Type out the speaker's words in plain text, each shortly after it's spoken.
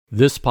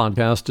This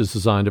podcast is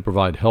designed to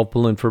provide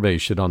helpful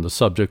information on the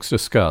subjects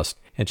discussed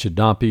and should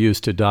not be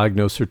used to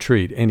diagnose or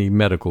treat any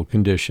medical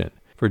condition.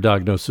 For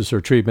diagnosis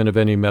or treatment of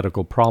any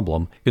medical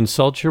problem,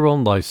 consult your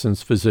own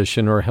licensed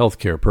physician or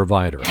healthcare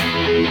provider.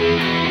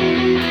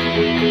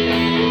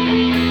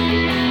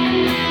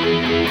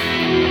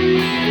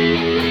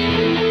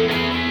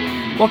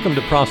 Welcome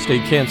to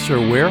Prostate Cancer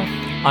Aware.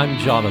 I'm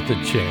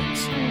Jonathan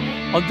James.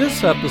 On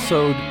this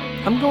episode,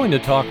 I'm going to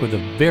talk with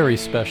a very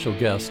special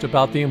guest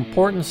about the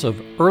importance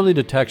of early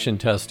detection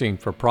testing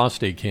for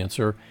prostate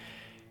cancer,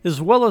 as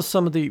well as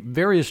some of the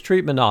various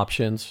treatment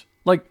options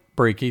like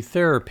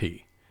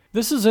brachytherapy.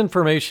 This is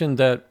information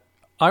that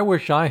I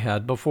wish I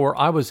had before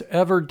I was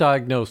ever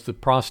diagnosed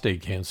with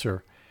prostate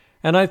cancer,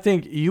 and I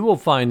think you will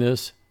find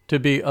this to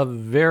be a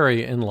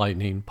very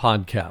enlightening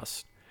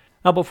podcast.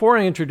 Now, before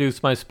I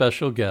introduce my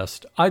special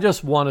guest, I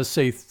just want to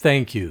say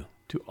thank you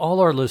to all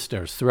our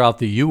listeners throughout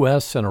the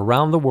U.S. and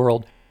around the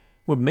world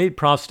who have made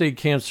Prostate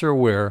Cancer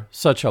Aware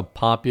such a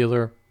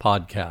popular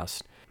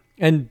podcast.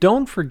 And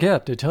don't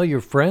forget to tell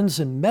your friends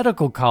and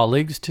medical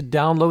colleagues to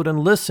download and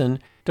listen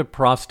to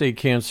Prostate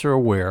Cancer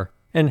Aware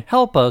and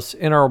help us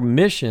in our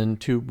mission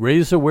to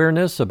raise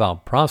awareness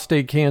about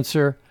prostate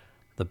cancer,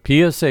 the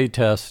PSA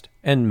test,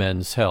 and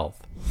men's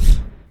health.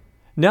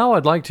 Now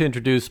I'd like to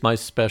introduce my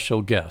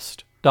special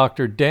guest,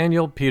 Dr.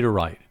 Daniel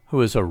Petereit,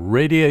 who is a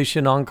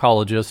radiation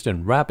oncologist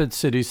in Rapid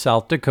City,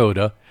 South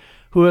Dakota,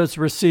 who has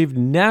received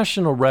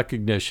national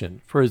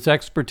recognition for his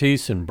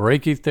expertise in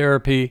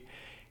brachytherapy,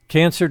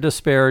 cancer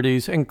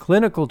disparities, and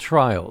clinical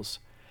trials.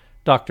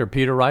 Dr.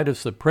 Petereit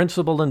is the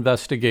principal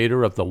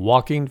investigator of the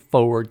Walking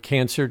Forward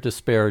Cancer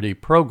Disparity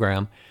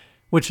Program,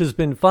 which has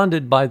been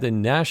funded by the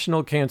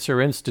National Cancer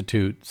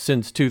Institute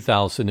since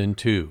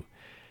 2002.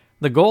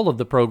 The goal of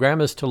the program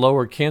is to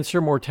lower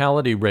cancer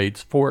mortality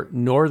rates for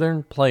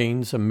Northern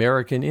Plains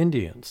American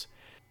Indians.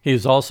 He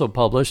has also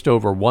published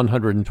over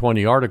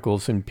 120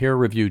 articles in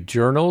peer-reviewed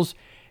journals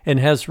and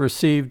has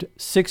received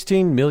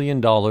 $16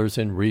 million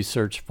in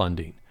research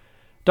funding.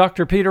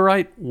 Dr.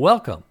 Petereit,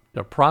 welcome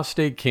to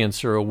Prostate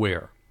Cancer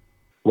Aware.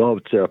 Well,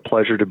 it's a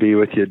pleasure to be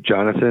with you,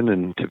 Jonathan,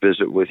 and to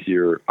visit with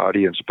your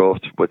audience both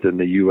within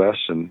the U.S.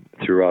 and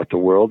throughout the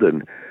world.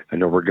 And I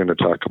know we're going to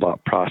talk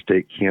about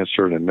prostate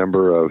cancer and a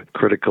number of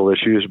critical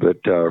issues, but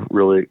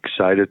really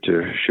excited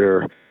to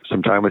share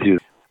some time with you.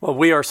 Well,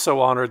 we are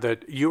so honored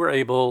that you were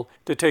able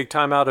to take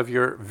time out of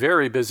your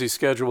very busy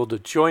schedule to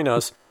join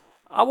us.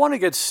 I want to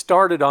get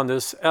started on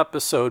this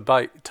episode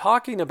by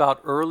talking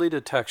about early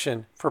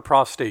detection for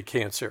prostate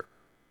cancer.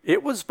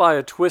 It was by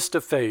a twist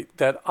of fate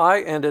that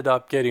I ended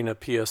up getting a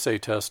PSA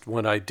test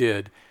when I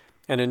did,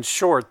 and in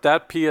short,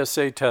 that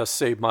PSA test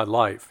saved my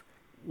life.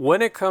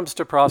 When it comes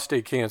to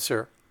prostate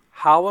cancer,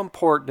 how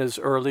important is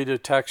early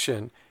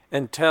detection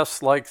and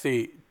tests like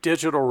the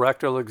digital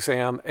rectal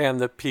exam and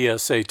the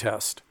PSA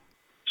test?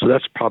 So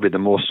that's probably the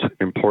most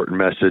important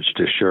message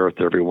to share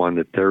with everyone,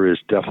 that there is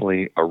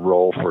definitely a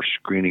role for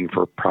screening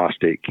for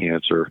prostate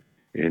cancer.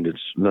 And it's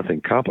nothing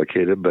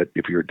complicated, but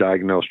if you're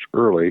diagnosed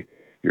early,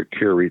 your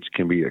cure rates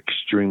can be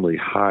extremely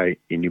high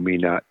and you may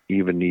not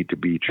even need to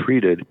be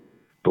treated.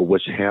 But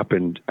what's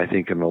happened, I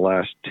think, in the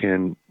last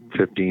 10,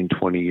 15,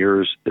 20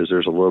 years is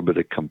there's a little bit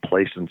of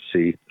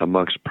complacency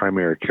amongst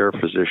primary care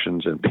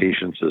physicians and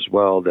patients as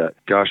well that,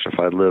 gosh, if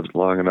I lived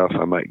long enough,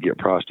 I might get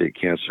prostate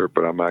cancer,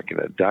 but I'm not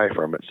going to die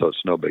from it, so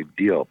it's no big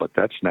deal. But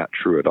that's not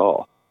true at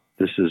all.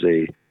 This is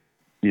a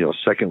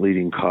second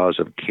leading cause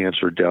of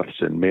cancer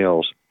deaths in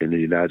males in the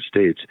United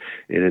States,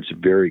 and it's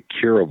very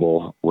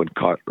curable when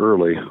caught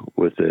early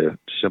with a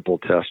simple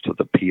test of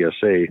the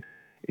PSA,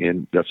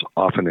 and that's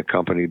often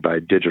accompanied by a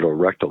digital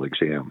rectal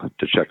exam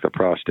to check the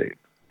prostate.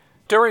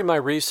 During my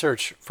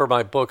research for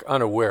my book,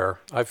 Unaware,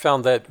 I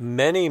found that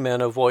many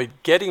men avoid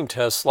getting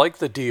tests like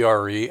the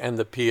DRE and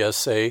the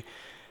PSA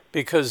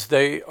because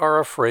they are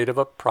afraid of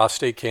a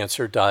prostate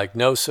cancer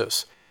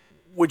diagnosis.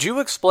 Would you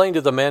explain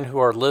to the men who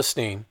are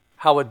listening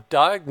how a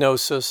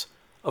diagnosis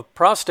of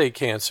prostate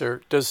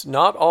cancer does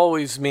not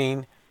always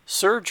mean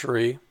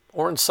surgery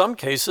or, in some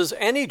cases,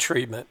 any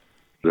treatment?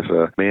 If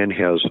a man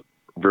has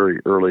very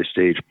early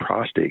stage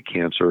prostate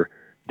cancer,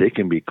 they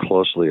can be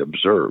closely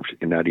observed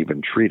and not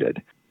even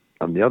treated.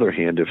 On the other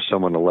hand, if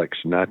someone elects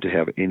not to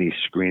have any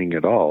screening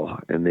at all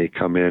and they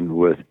come in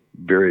with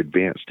very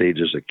advanced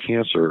stages of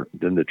cancer,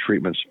 then the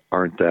treatments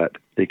aren't that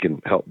they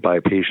can help buy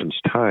patients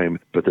time,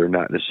 but they're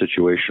not in a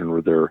situation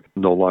where they're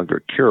no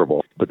longer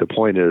curable. But the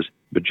point is,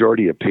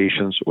 majority of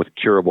patients with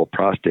curable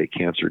prostate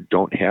cancer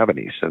don't have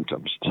any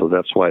symptoms. So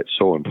that's why it's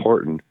so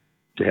important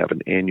to have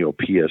an annual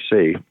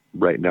PSA.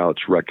 Right now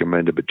it's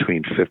recommended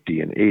between 50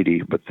 and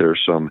 80, but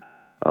there's some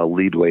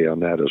leadway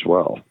on that as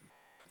well.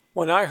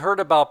 When I heard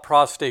about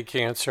prostate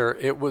cancer,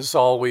 it was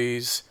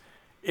always,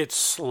 it's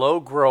slow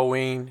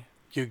growing,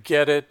 you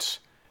get it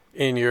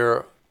in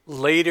your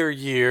later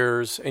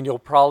years, and you'll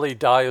probably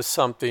die of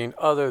something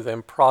other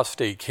than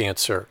prostate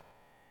cancer.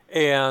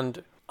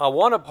 And I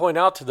want to point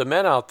out to the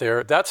men out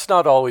there, that's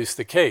not always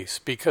the case,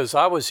 because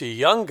I was a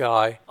young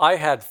guy, I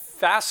had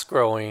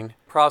fast-growing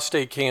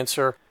prostate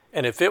cancer,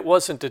 And if it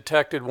wasn't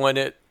detected when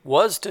it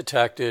was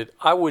detected,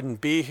 I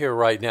wouldn't be here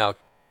right now.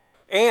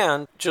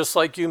 And just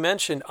like you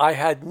mentioned, I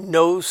had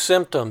no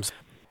symptoms.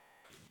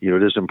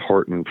 It is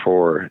important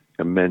for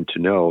men to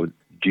know,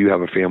 do you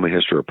have a family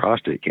history of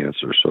prostate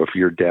cancer? So if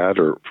your dad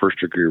or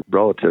first-degree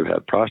relative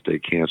had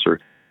prostate cancer,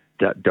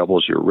 that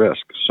doubles your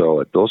risk.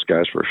 So those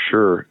guys for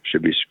sure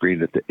should be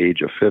screened at the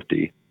age of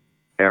 50.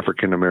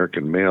 African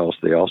American males,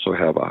 they also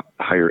have a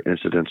higher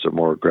incidence of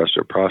more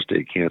aggressive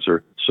prostate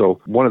cancer. So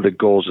one of the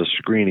goals of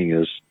screening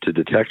is to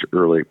detect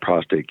early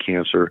prostate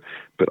cancer,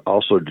 but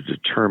also to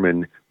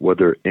determine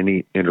whether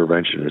any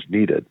intervention is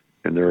needed.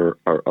 And there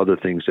are other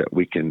things that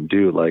we can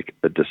do, like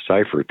a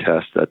Decipher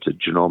test. That's a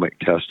genomic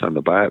test on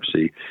the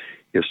biopsy.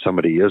 If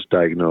somebody is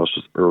diagnosed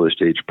with early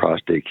stage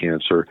prostate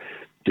cancer,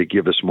 to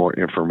give us more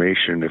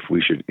information if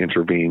we should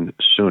intervene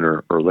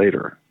sooner or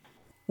later.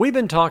 We've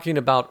been talking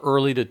about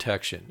early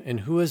detection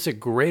and who is at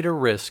greater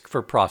risk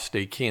for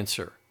prostate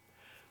cancer.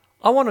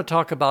 I want to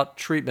talk about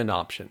treatment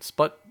options,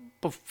 but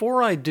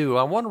before I do,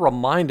 I want to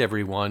remind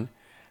everyone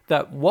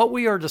that what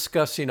we are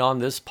discussing on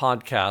this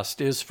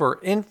podcast is for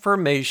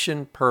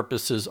information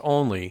purposes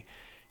only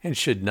and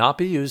should not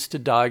be used to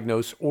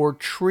diagnose or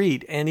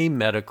treat any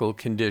medical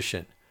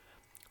condition.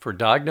 For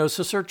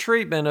diagnosis or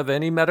treatment of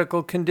any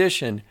medical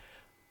condition,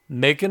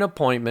 make an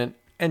appointment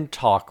and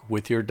talk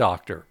with your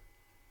doctor.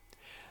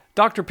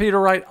 Dr.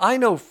 Petereit, I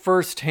know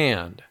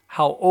firsthand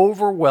how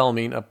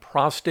overwhelming a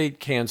prostate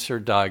cancer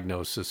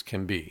diagnosis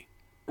can be.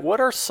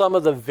 What are some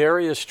of the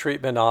various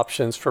treatment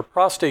options for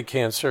prostate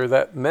cancer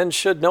that men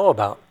should know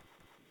about?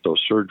 So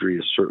surgery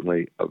is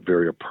certainly a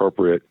very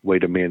appropriate way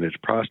to manage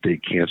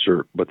prostate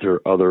cancer, but there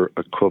are other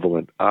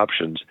equivalent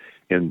options,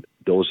 and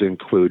those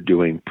include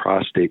doing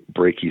prostate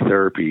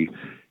brachytherapy,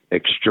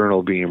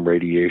 external beam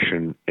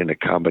radiation, and a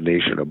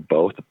combination of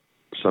both,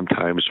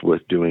 sometimes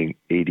with doing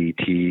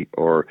ADT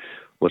or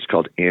what's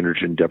called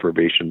androgen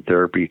deprivation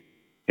therapy.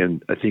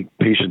 And I think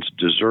patients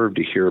deserve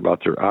to hear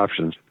about their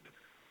options.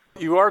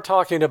 You are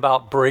talking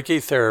about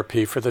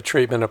brachytherapy for the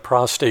treatment of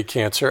prostate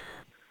cancer.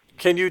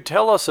 Can you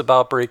tell us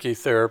about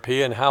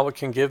brachytherapy and how it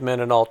can give men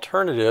an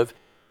alternative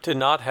to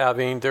not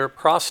having their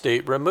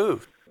prostate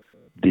removed?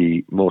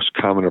 The most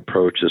common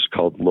approach is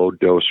called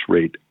low-dose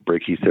rate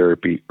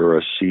brachytherapy or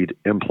a seed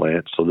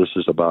implant. So this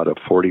is about a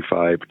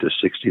 45 to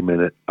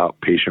 60-minute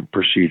outpatient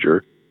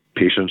procedure.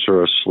 Patients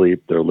are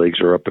asleep, their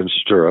legs are up in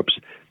stirrups.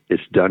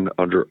 It's done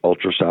under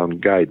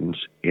ultrasound guidance,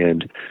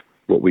 and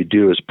what we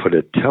do is put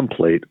a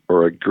template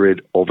or a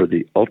grid over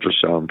the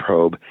ultrasound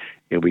probe,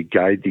 and we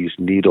guide these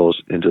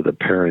needles into the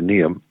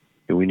perineum,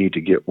 and we need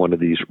to get one of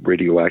these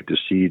radioactive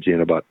seeds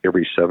in about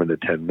every 7 to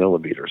 10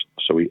 millimeters,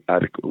 so we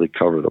adequately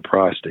cover the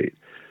prostate.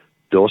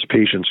 Those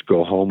patients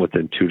go home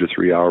within 2 to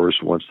 3 hours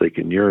once they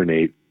can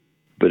urinate,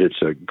 but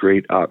it's a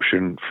great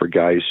option for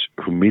guys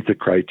who meet the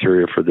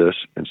criteria for this,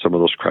 and some of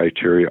those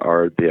criteria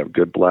are they have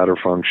good bladder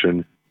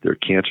function, their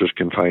cancer is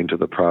confined to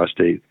the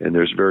prostate, and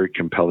there's very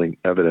compelling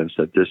evidence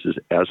that this is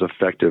as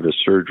effective as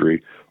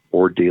surgery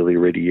or daily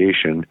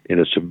radiation, and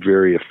it's a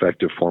very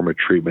effective form of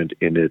treatment,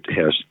 and it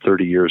has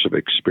 30 years of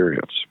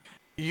experience.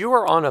 You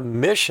are on a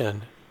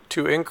mission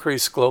to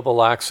increase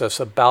global access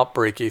about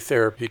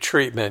brachytherapy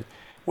treatment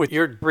with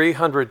your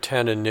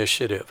 310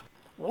 initiative.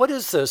 What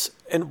is this,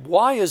 and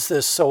why is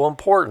this so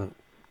important?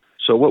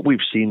 So what we've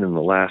seen in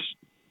the last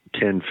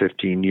 10,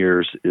 15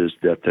 years is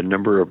that the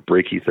number of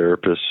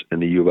brachytherapists in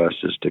the U.S.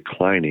 is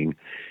declining,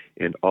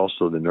 and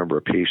also the number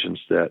of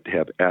patients that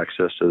have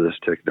access to this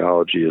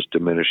technology is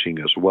diminishing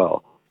as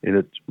well. And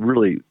it's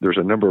really, there's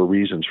a number of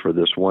reasons for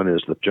this. One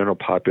is the general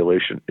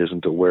population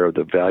isn't aware of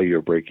the value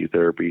of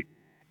brachytherapy,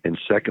 and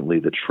secondly,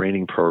 the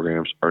training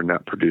programs are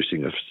not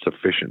producing a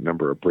sufficient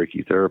number of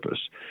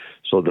brachytherapists.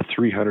 So the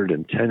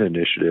 310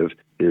 initiative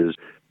is,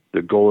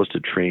 the goal is to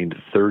train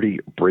 30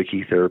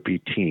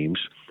 brachytherapy teams.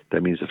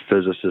 That means a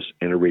physicist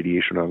and a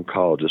radiation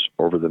oncologist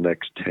over the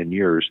next 10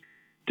 years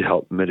to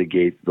help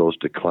mitigate those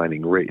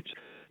declining rates.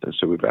 And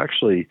so we've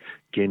actually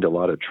gained a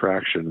lot of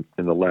traction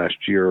in the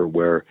last year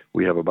where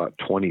we have about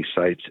 20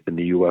 sites in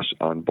the U.S.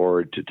 on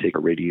board to take a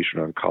radiation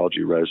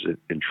oncology resident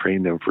and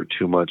train them for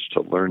 2 months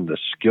to learn the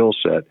skill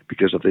set,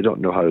 because if they don't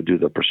know how to do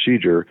the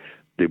procedure,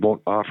 they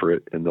won't offer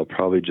it, and they'll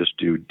probably just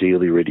do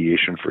daily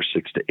radiation for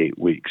 6 to 8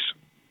 weeks.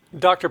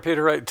 Dr.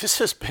 Petereit, this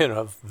has been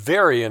a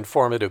very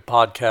informative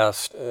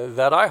podcast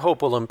that I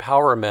hope will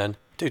empower men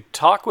to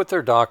talk with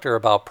their doctor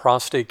about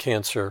prostate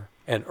cancer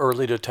and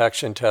early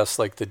detection tests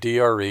like the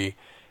DRE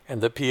and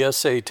the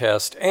PSA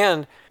test,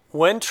 and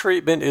when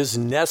treatment is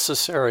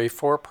necessary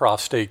for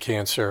prostate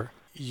cancer.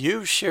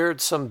 You've shared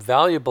some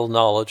valuable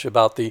knowledge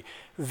about the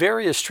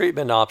various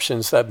treatment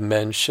options that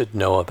men should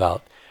know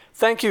about.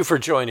 Thank you for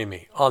joining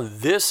me on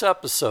this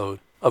episode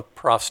of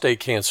Prostate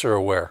Cancer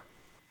Aware.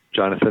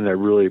 Jonathan, I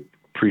really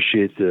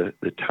appreciate the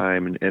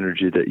time and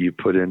energy that you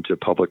put into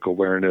public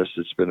awareness.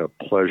 It's been a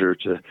pleasure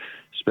to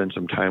spend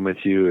some time with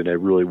you, and I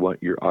really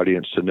want your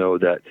audience to know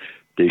that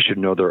they should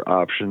know their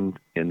option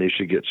and they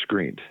should get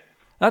screened.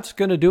 That's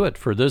going to do it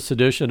for this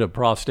edition of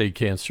Prostate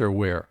Cancer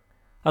Aware.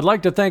 I'd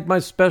like to thank my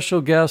special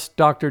guest,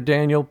 Dr.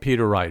 Daniel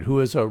Petereit, who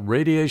is a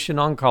radiation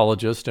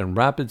oncologist in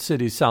Rapid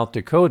City, South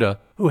Dakota,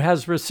 who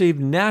has received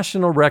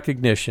national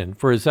recognition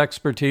for his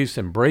expertise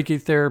in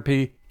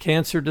brachytherapy,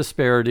 cancer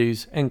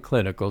disparities, and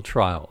clinical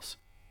trials.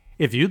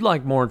 If you'd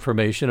like more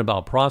information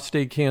about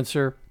prostate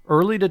cancer,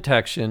 early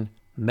detection,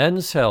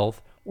 men's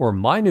health, or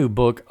my new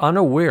book,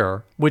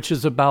 Unaware, which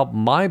is about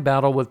my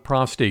battle with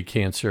prostate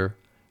cancer,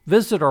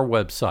 visit our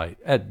website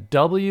at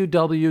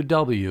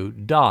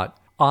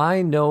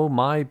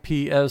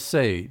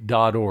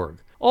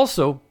www.iknowmypsa.org.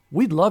 Also,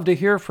 we'd love to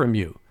hear from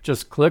you.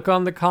 Just click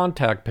on the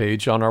contact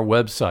page on our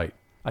website.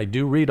 I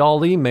do read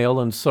all email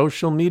and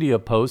social media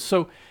posts,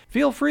 so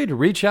feel free to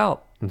reach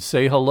out and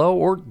say hello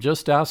or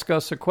just ask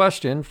us a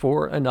question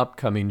for an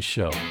upcoming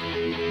show.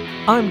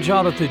 I'm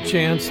Jonathan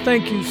Chance.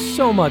 Thank you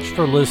so much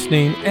for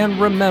listening,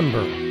 and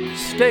remember,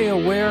 stay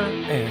aware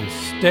and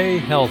stay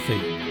healthy.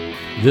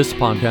 This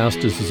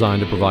podcast is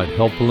designed to provide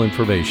helpful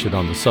information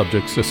on the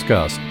subjects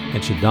discussed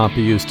and should not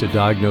be used to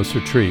diagnose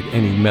or treat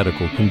any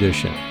medical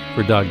condition.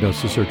 For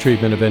diagnosis or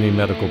treatment of any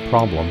medical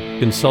problem,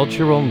 consult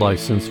your own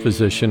licensed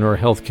physician or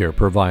healthcare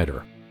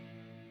provider.